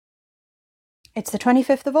It's the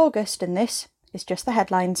 25th of August and this is just the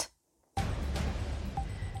headlines.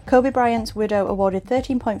 Kobe Bryant's widow awarded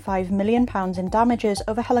 £13.5 million in damages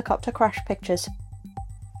over helicopter crash pictures.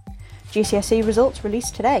 GCSE results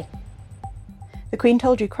released today. The Queen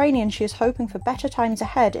told Ukrainians she is hoping for better times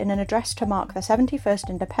ahead in an address to mark their 71st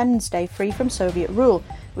Independence Day free from Soviet rule,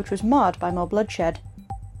 which was marred by more bloodshed.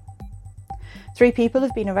 3 people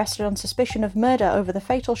have been arrested on suspicion of murder over the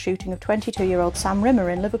fatal shooting of 22-year-old Sam Rimmer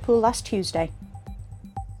in Liverpool last Tuesday.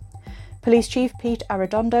 Police Chief Pete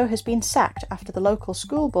Arredondo has been sacked after the local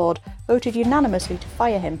school board voted unanimously to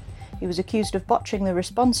fire him. He was accused of botching the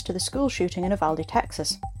response to the school shooting in Uvalde,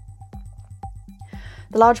 Texas.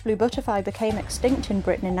 The large blue butterfly became extinct in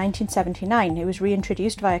Britain in 1979. It was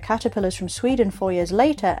reintroduced via caterpillars from Sweden 4 years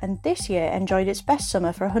later, and this year enjoyed its best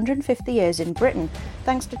summer for 150 years in Britain,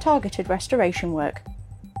 thanks to targeted restoration work.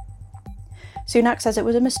 Sunak says it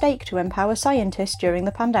was a mistake to empower scientists during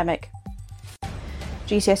the pandemic.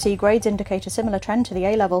 GCSE grades indicate a similar trend to the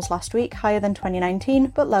A-levels last week, higher than 2019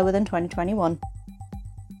 but lower than 2021.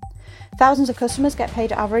 Thousands of customers get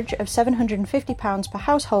paid an average of £750 per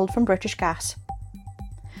household from British Gas.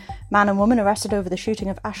 Man and woman arrested over the shooting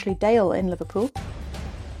of Ashley Dale in Liverpool.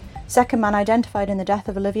 Second man identified in the death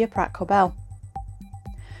of Olivia Pratt-Cobell.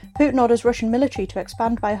 Putin orders Russian military to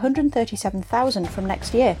expand by 137,000 from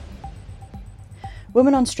next year.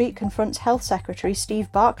 Woman on street confronts Health Secretary Steve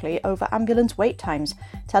Barclay over ambulance wait times,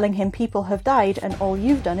 telling him people have died and all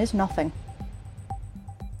you've done is nothing.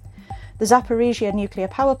 The Zaporizhzhia nuclear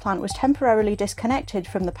power plant was temporarily disconnected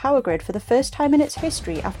from the power grid for the first time in its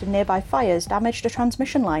history after nearby fires damaged a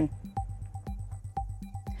transmission line.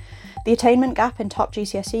 The attainment gap in top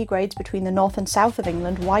GCSE grades between the north and south of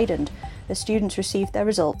England widened as students received their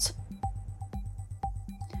results.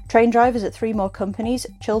 Train drivers at 3 more companies,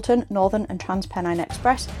 Chiltern, Northern and TransPennine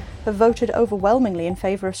Express, have voted overwhelmingly in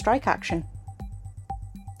favour of strike action.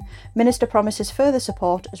 Minister promises further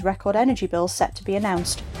support as record energy bills set to be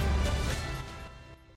announced.